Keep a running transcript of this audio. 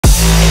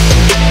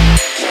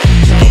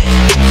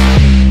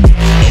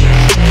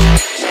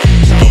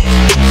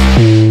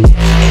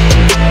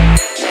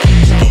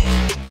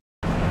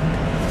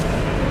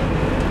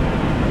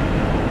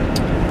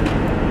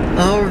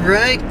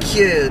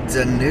kids,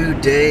 a new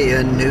day,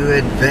 a new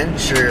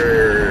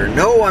adventure.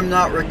 No, I'm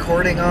not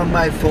recording on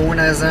my phone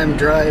as I'm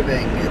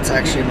driving. It's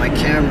actually my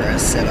camera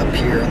set up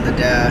here on the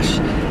dash.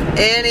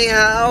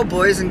 Anyhow,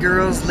 boys and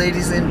girls,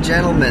 ladies and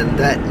gentlemen,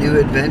 that new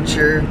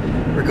adventure,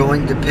 we're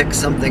going to pick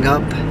something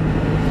up.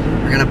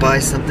 We're gonna buy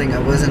something. I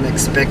wasn't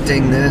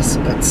expecting this,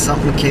 but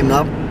something came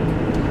up.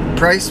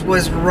 Price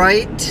was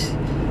right.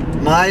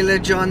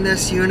 Mileage on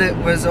this unit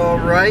was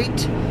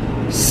alright.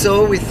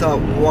 So we thought,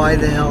 why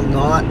the hell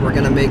not? We're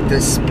gonna make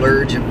this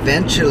splurge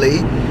eventually.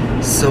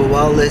 So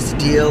while this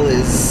deal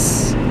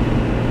is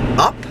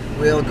up,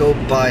 we'll go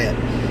buy it.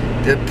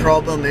 The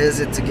problem is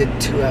it's a good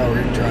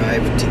 2-hour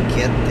drive to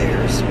get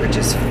there, which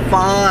is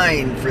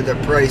fine for the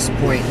price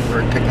point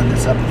we're picking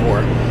this up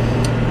for.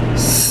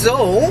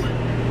 So,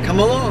 come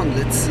along,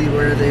 let's see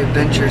where the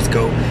adventures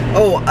go.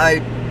 Oh,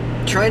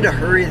 I'm trying to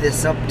hurry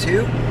this up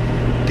too,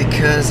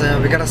 because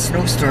we got a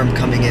snowstorm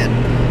coming in.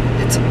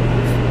 It's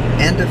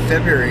end of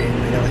February and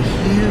we got a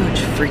huge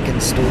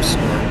freaking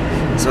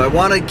snowstorm. So I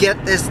want to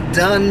get this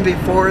done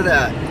before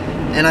that.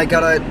 And I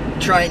gotta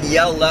try and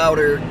yell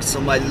louder so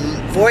my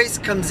voice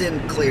comes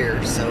in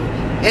clear. So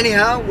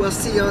anyhow, we'll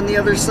see you on the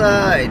other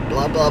side.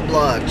 Blah, blah,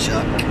 blah,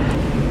 Chuck.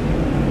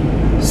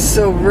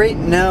 So right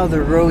now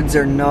the roads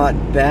are not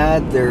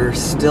bad. They're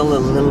still a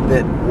little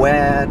bit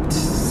wet,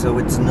 so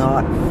it's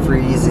not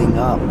freezing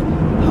up.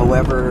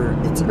 However,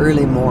 it's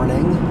early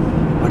morning.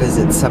 What is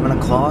it, 7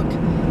 o'clock?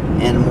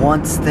 And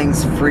once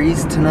things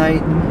freeze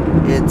tonight,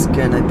 it's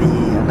gonna be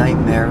a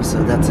nightmare.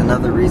 So that's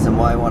another reason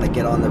why I want to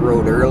get on the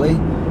road early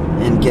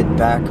and get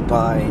back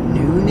by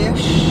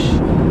noonish.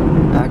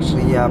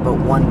 Actually, yeah, about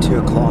 1, 2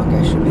 o'clock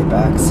I should be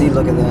back. See,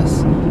 look at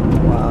this.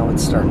 Wow,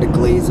 it's starting to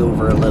glaze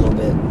over a little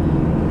bit.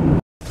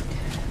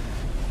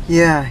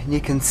 Yeah,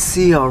 you can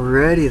see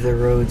already the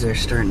roads are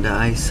starting to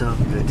ice up.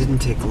 It didn't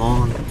take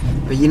long.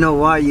 But you know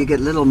why? You get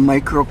little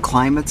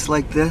microclimates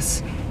like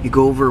this. You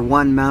go over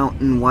one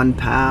mountain, one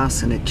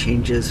pass, and it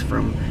changes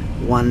from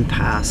one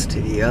pass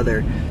to the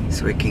other.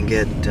 So it can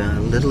get a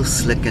little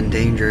slick and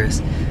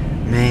dangerous.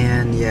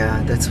 Man,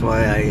 yeah, that's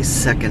why I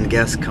second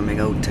guess coming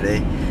out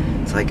today.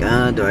 It's like,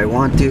 do I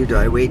want to? Do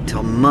I wait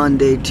till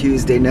Monday,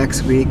 Tuesday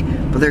next week?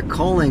 But they're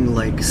calling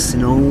like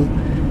snow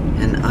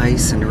and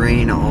ice and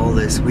rain all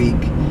this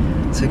week.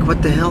 It's like,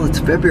 what the hell? It's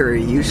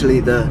February. Usually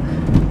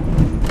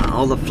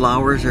all the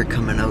flowers are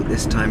coming out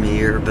this time of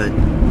year, but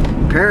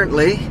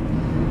apparently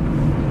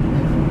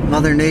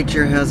Mother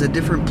Nature has a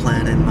different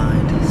plan in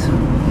mind. So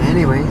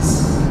anyways,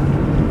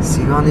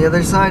 see you on the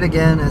other side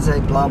again as I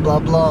blah blah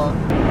blah.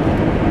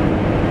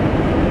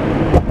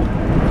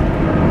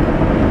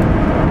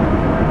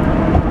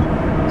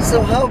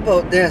 So how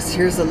about this?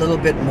 Here's a little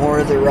bit more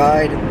of the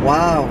ride.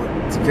 Wow,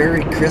 it's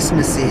very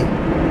Christmassy.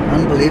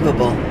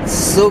 Unbelievable. It's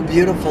so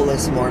beautiful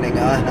this morning.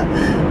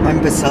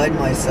 I'm beside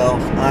myself.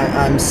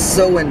 I'm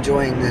so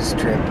enjoying this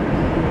trip.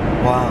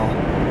 Wow.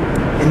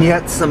 And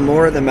yet some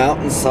more of the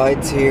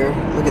mountainsides here.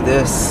 Look at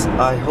this.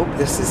 I hope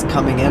this is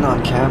coming in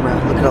on camera.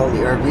 Look at all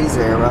the RVs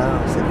there. Wow,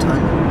 there's a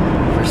ton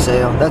for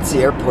sale. That's the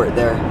airport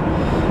there.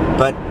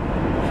 But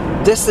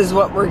this is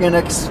what we're going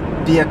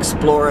to be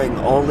exploring.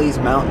 All these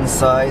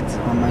mountainsides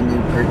on my new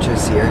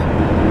purchase here.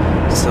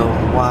 So,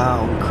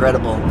 wow,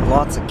 incredible.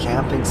 Lots of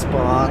camping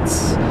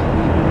spots.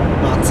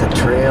 Lots of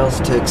trails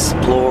to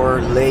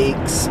explore.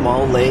 Lakes,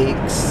 small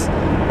lakes.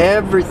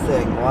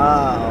 Everything.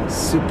 Wow,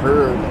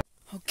 superb.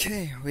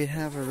 Okay, we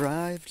have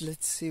arrived.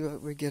 Let's see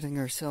what we're getting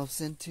ourselves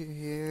into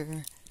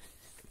here.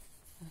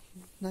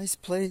 Nice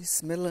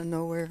place, middle of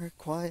nowhere,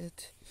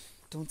 quiet.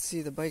 Don't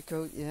see the bike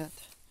out yet.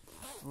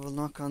 We'll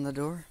knock on the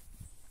door.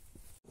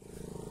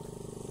 I'll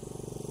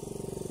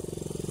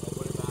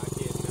put it back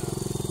in.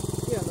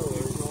 Yeah, no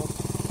worries.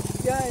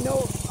 Yeah, I know.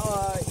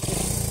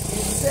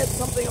 It said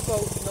something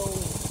about no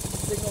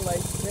signal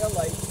lights, tail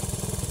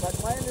lights, but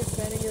my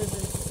understanding is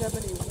in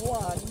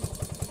 71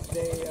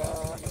 they.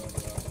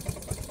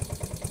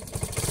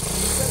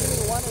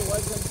 71 it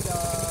wasn't.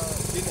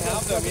 Didn't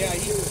have them, yeah.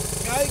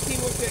 The guy that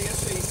came up there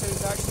yesterday, he said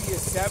it's actually a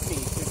 70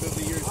 because of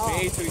the year's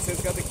made, so he said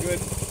it's got the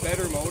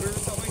better motor or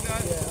something like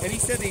that. Yeah. And he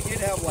said they did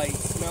have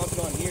lights mounted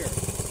on here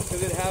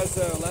because it has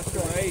left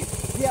and right.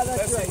 Yeah,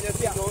 that's right. That's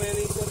yeah. And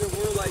he said there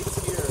were lights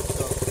here,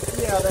 so.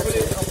 Yeah, so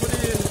I'll put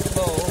it in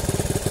low.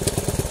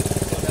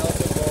 So now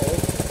it's in low.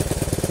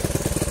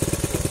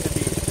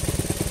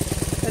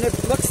 And it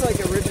looks like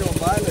original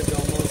mileage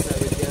almost, I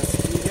would guess.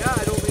 Yeah,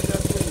 I don't think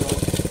that's good though.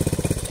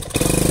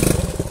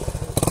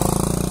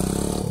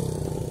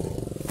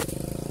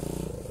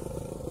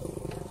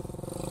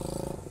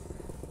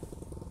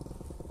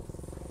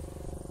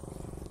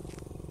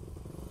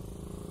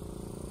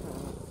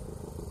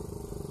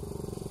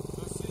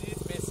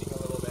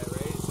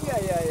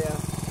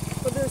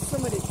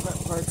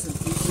 Parts and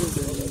pieces.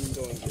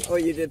 And oh,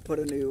 you did put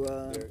a new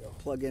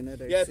plug in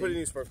it. Yeah, I put a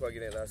new spark plug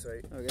in it. That's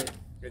right. Okay.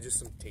 Yeah, just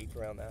some tape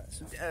around that.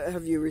 So.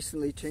 Have you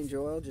recently changed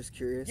oil? Just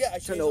curious. Yeah, I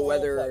to know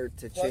whether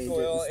to change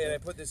oil, it. And I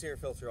put this air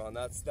filter on.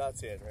 That's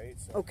it, right?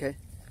 So. Okay.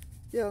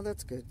 Yeah,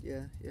 that's good.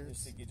 Yeah, yeah.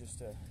 Just think you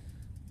just.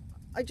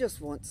 I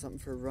just want something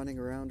for running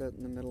around out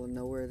in the middle of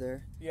nowhere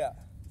there. Yeah.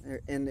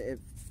 And if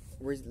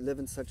we live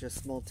in such a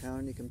small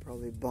town, you can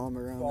probably bomb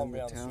around in the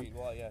town. Street.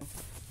 Well, yeah.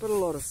 But a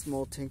lot of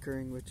small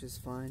tinkering, which is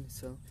fine.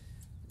 So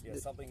yeah,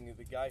 something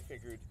the guy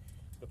figured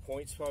the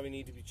points probably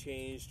need to be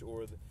changed,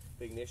 or the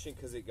ignition,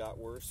 because it got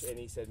worse. And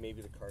he said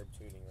maybe the carb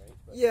tuning, right?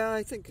 But yeah,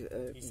 I think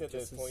he said the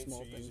points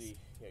are things. usually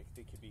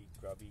they could be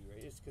grubby,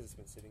 right? It's because it's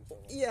been sitting so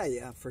long.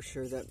 Yeah, for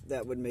sure.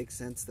 That would make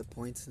sense. The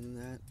points and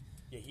that.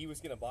 Yeah, he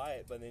was gonna buy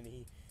it, but then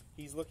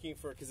he's looking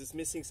for, because it's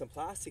missing some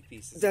plastic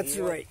pieces. That's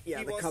right. Yeah,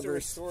 he the wants covers. to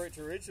restore it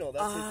to original.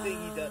 That's his thing.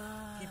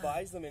 He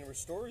buys them and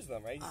restores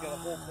them. Right? He's got a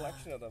whole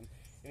collection of them,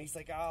 and he's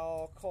like,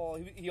 I'll call.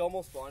 He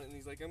almost bought it, and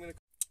he's like, I'm gonna.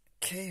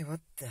 Okay, what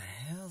the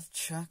hell,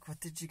 Chuck? What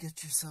did you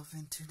get yourself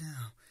into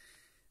now?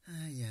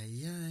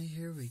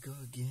 Here we go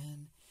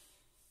again.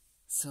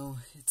 So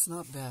it's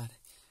not bad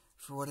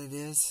for what it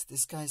is.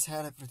 This guy's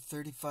had it for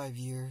 35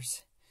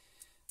 years.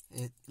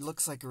 It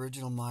looks like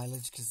original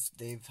mileage because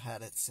they've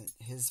had it since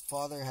his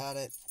father had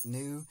it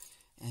new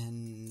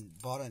and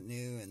bought it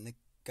new, and the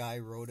guy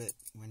rode it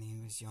when he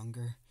was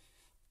younger.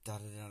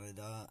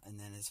 And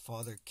then his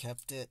father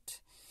kept it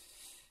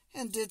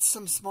and did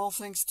some small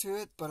things to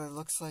it, but it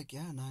looks like,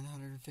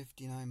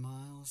 959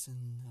 miles, and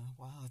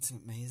wow, it's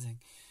amazing.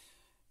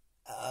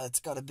 It's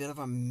got a bit of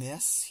a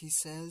miss, he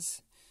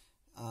says.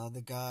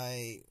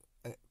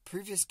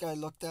 Previous guy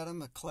looked at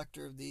him, a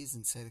collector of these,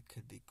 and said it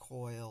could be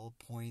coil,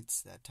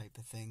 points, that type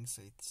of thing.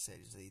 So he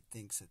says he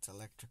thinks it's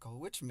electrical,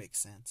 which makes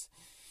sense.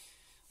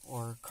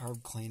 Or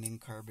carb cleaning,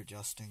 carb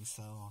adjusting.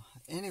 So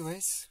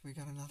anyways, we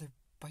got another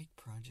bike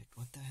project.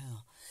 What the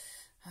hell?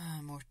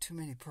 Too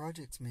many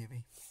projects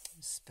maybe.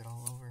 Spit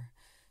all over.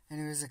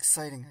 Anyways,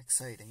 exciting.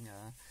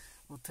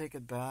 We'll take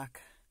it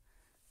back.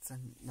 It's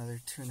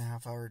another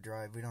 2.5 hour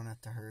drive. We don't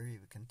have to hurry.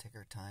 We can take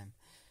our time.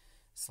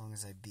 As long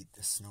as I beat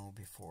the snow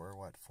before,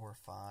 4 or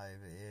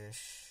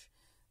 5-ish.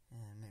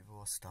 And maybe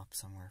we'll stop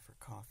somewhere for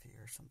coffee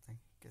or something.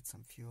 Get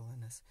some fuel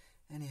in us.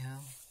 Anyhow,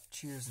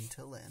 cheers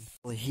until then.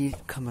 The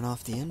heat coming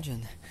off the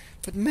engine.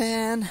 But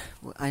man,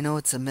 I know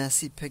it's a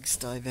messy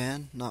pigsty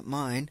van, not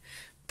mine.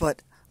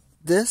 But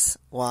this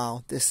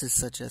is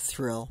such a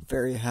thrill.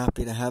 Very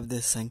happy to have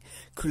this thing.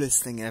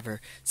 Coolest thing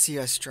ever. See,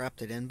 I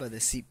strapped it in by the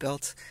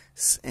seatbelt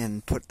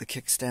and put the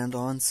kickstand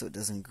on so it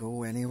doesn't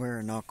go anywhere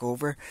or knock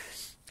over.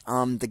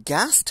 The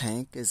gas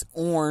tank is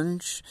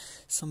orange.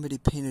 Somebody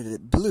painted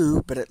it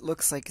blue, but it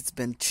looks like it's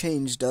been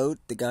changed out.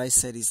 The guy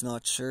said he's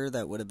not sure.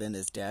 That would have been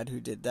his dad who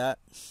did that.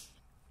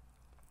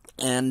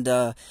 And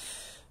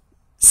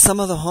some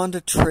of the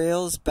Honda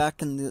Trails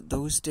back in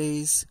those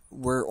days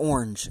were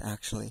orange,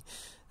 actually.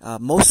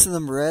 Most of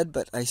them red,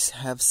 but I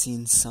have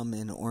seen some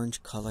in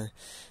orange color.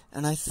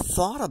 And I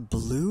thought a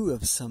blue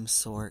of some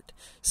sort.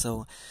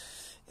 So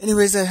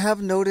anyways, I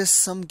have noticed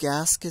some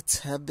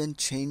gaskets have been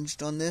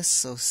changed on this,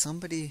 so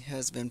somebody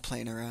has been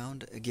playing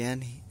around.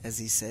 Again, as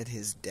he said,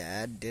 his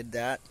dad did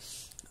that.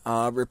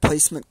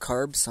 Replacement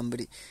carb,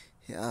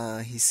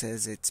 he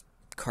says its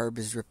carb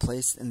is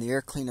replaced. And the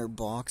air cleaner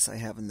box I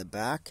have in the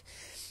back,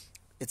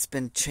 it's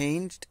been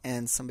changed,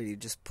 and somebody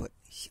just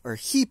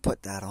he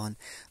put that on,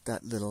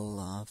 that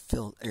little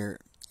air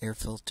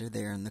filter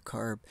there in the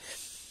carb.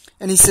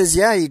 And he says,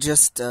 he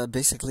just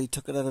basically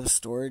took it out of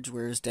storage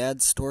where his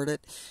dad stored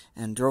it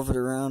and drove it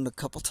around a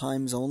couple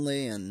times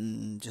only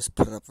and just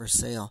put it up for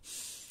sale.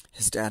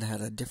 His dad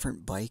had a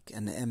different bike,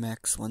 an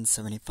MX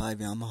 175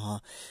 Yamaha,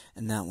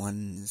 and that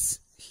one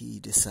he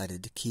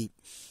decided to keep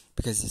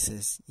because he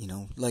says,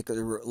 like a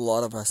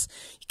lot of us,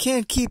 you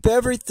can't keep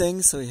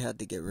everything, so he had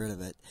to get rid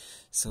of it.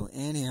 So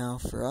anyhow,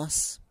 for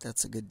us,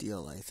 that's a good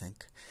deal, I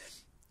think.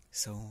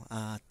 So,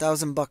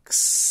 $1,000,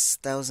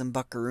 1,000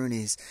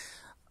 buckaroonies.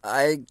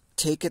 I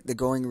take it the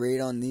going rate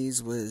on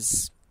these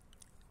was,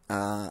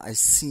 I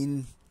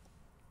seen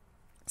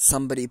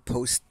somebody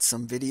post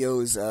some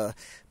videos,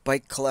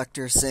 bike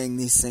collector saying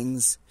these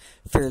things,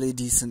 fairly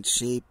decent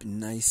shape,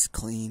 nice,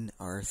 clean,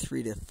 are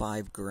 $3 to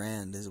 $5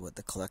 grand is what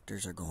the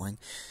collectors are going.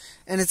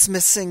 And it's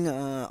missing,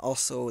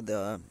 also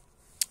the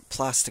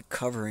plastic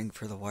covering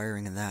for the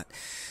wiring and that.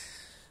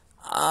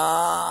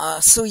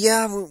 So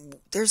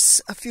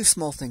there's a few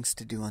small things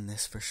to do on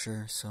this for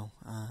sure. So,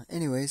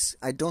 anyways,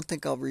 I don't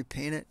think I'll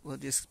repaint it. We'll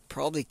just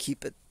probably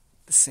keep it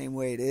the same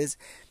way it is,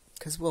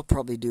 because we'll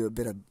probably do a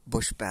bit of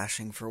bush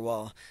bashing for a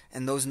while.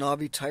 And those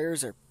knobby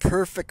tires are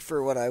perfect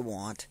for what I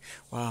want.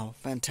 Wow,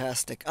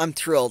 fantastic. I'm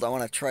thrilled. I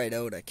want to try it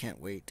out. I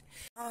can't wait.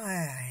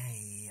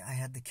 I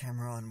had the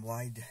camera on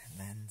wide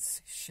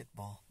lens.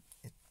 Shitball.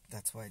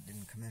 That's why it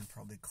didn't come in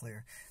probably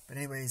clear. But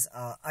anyways,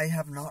 I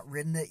have not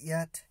ridden it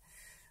yet.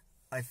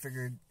 I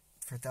figured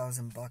for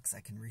 $1,000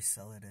 I can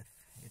resell it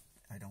if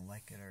I don't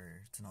like it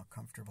or it's not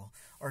comfortable,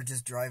 or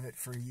just drive it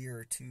for a year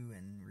or two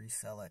and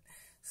resell it.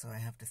 So I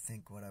have to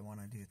think what I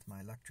want to do with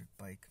my electric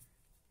bike.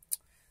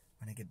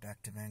 When I get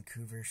back to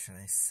Vancouver, should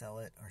I sell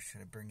it or should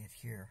I bring it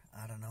here?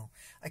 I don't know.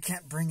 I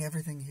can't bring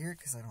everything here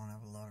because I don't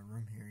have a lot of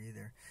room here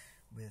either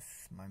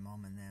with my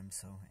mom and them.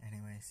 So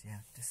anyways,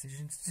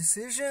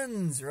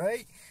 decisions,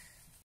 right?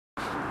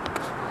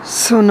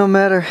 So no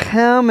matter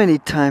how many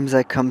times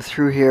I come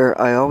through here,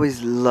 I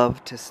always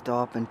love to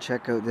stop and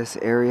check out this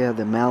area,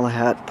 the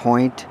Malahat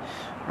Point,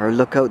 or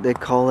Lookout they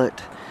call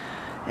it.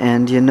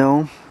 And you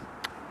know,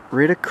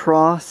 right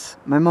across,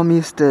 my mom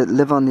used to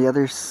live on the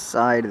other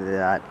side of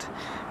that,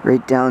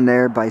 right down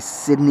there by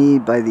Sydney,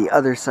 by the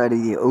other side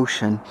of the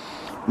ocean.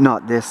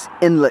 Not this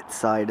inlet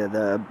side of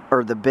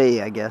the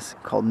bay, I guess,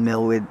 called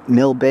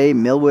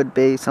Millwood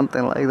Bay,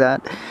 something like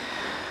that.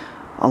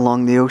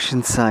 Along the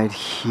ocean side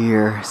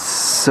here.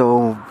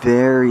 So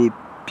very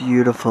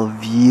beautiful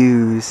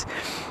views.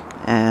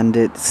 And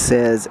it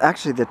says,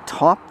 actually the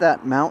top of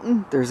that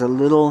mountain, there's a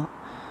little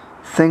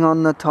thing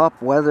on the top,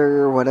 weather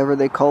or whatever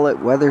they call it,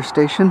 weather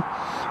station.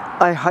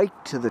 I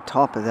hiked to the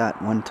top of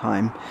that one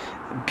time.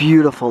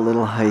 Beautiful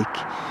little hike.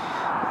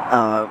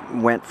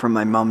 Went from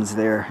my mom's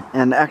there.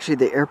 And actually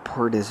the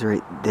airport is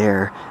right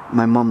there.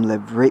 My mom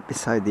lived right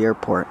beside the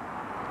airport.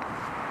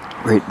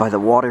 Right by the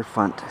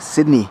waterfront.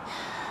 Sydney.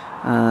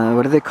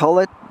 What do they call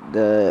it?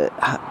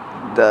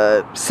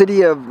 The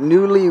city of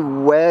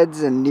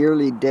newlyweds and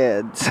nearly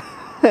deads.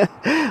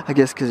 I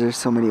guess because there's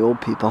so many old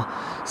people.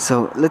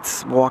 So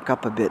let's walk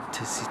up a bit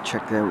to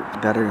check that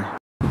out better.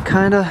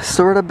 Kinda,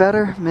 sorta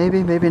better,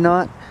 maybe, maybe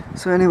not.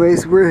 So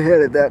anyways, we're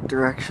headed that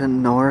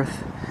direction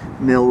north.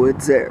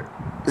 Millwoods there.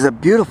 There's a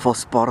beautiful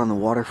spot on the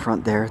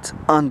waterfront there. It's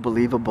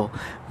unbelievable.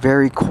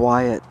 Very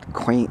quiet,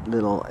 quaint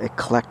little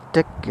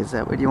eclectic, is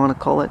that what you want to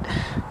call it?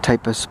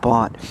 Type of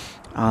spot.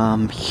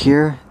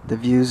 Here the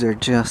views are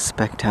just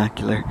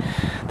spectacular.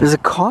 There's a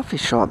coffee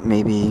shop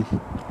maybe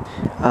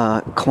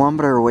a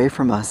kilometer away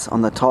from us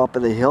on the top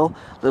of the hill,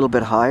 a little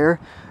bit higher,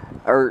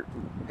 or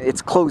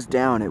it's closed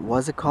down. It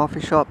was a coffee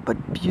shop,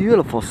 but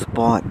beautiful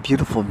spot,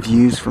 beautiful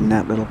views from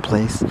that little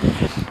place.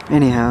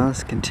 Anyhow,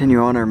 let's continue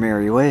on our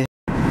merry way.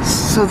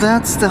 So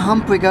that's the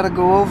hump we gotta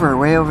go over,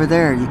 way over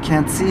there. You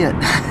can't see it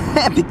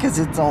because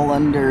it's all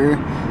under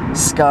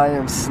sky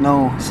of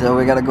snow, so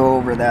we gotta go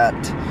over that.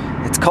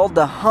 It's called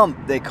the hump,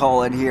 they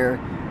call it here,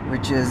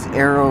 which is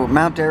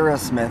Mount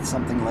Arrowsmith,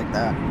 something like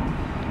that.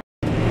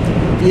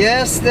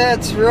 Yes,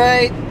 that's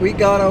right, we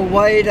got a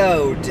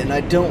whiteout, and I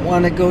don't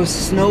want to go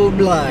snow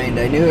blind.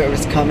 I knew it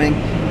was coming,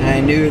 and I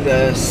knew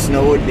the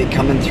snow would be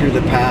coming through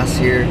the pass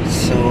here,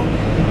 so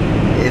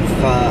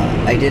if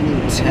I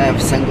didn't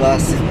have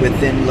sunglasses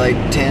within like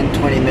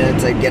 10-20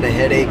 minutes, I'd get a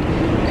headache,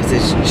 because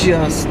it's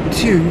just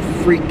too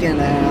freaking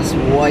ass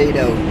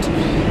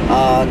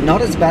whiteout.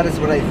 Not as bad as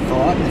what I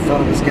thought. I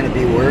thought it was going to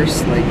be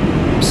worse, like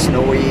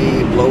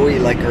snowy, blowy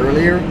like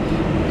earlier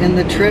in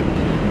the trip.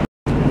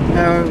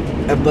 How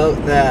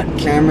about that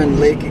Cameron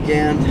Lake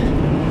again?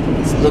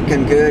 It's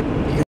looking good.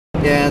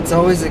 Yeah, it's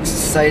always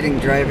exciting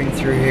driving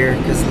through here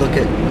because look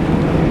at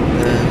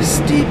the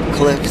steep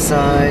cliff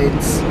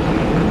sides,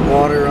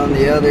 water on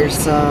the other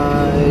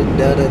side,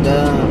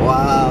 da-da-da.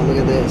 Wow, look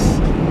at this.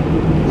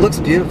 It looks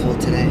beautiful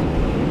today.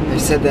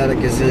 I've said that a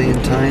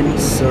gazillion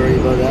times, sorry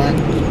about that.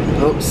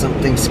 Oh,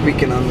 something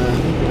squeaking on the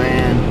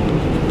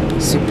van.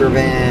 Super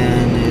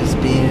van is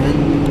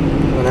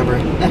being whatever.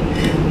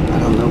 I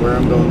don't know where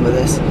I'm going with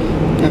this.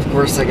 Of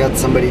course I got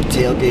somebody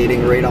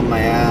tailgating right on my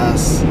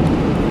ass.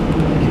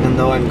 Even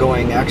though I'm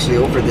going actually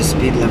over the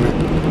speed limit.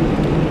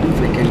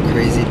 Freaking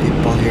crazy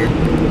people here.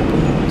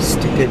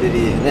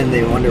 Stupidity. And then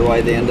they wonder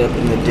why they end up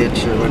in the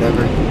ditch or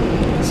whatever.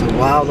 So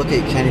wow, look at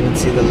you can't even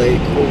see the lake.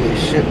 Holy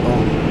shit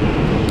ball.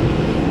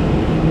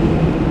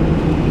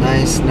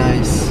 Nice,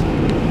 nice.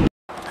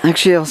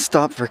 Actually, I'll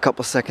stop for a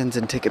couple seconds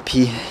and take a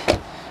pee.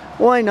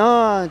 Why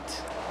not?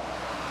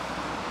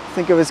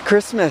 Think it was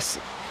Christmas.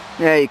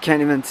 Yeah, you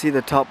can't even see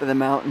the top of the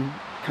mountain.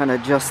 Kind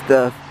of just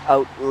the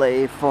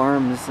outlay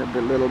farms a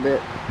little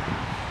bit.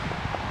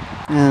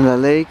 And the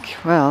lake,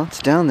 well, it's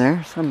down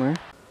there somewhere.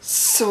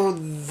 So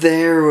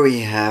there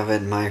we have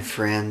it, my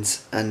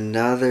friends.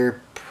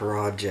 Another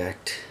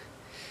project.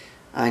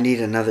 I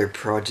need another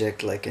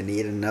project like I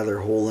need another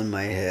hole in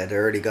my head. I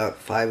already got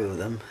 5 of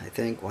them, I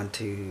think. 1,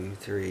 2,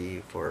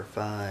 3, 4,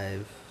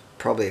 5.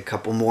 Probably a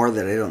couple more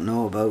that I don't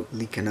know about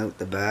leaking out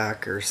the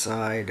back or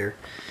side or...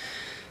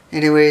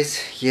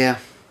 Anyways, yeah.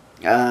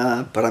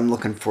 But I'm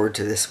looking forward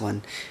to this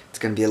one. It's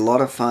going to be a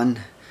lot of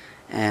fun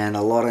and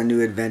a lot of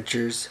new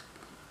adventures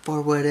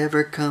for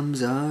whatever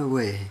comes our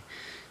way.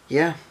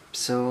 Yeah,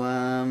 so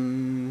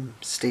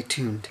stay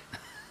tuned.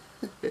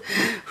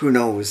 Who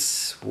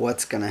knows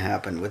what's gonna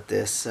happen with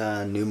this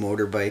new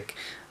motorbike.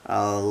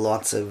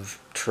 Lots of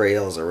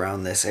trails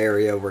around this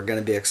area. We're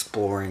gonna be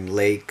exploring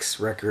lakes,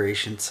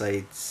 recreation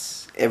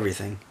sites,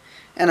 everything,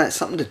 and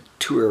something to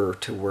tour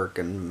to work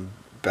and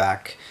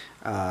back.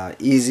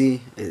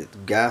 Easy.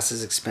 Gas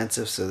is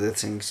expensive, so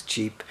this thing's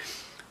cheap,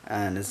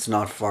 and it's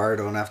not far. I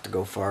don't have to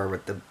go far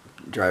with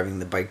driving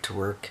the bike to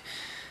work.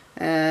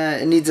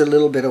 It needs a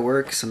little bit of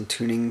work, some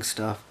tuning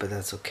stuff, but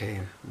that's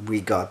okay. We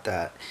got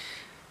that.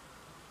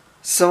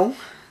 So,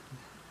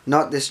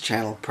 not this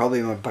channel,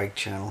 probably my bike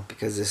channel,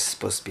 because this is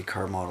supposed to be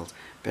car models.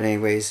 But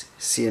anyways,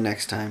 see you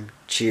next time.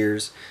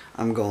 Cheers.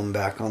 I'm going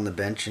back on the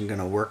bench and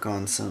going to work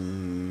on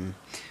some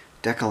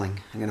decaling.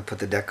 I'm going to put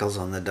the decals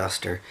on the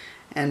duster.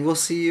 And we'll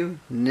see you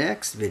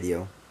next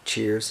video.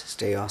 Cheers.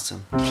 Stay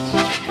awesome. Yeah,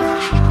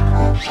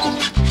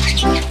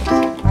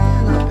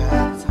 not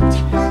bad. It's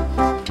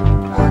not too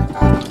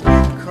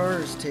bad.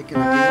 Car's taking a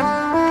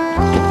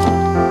beating.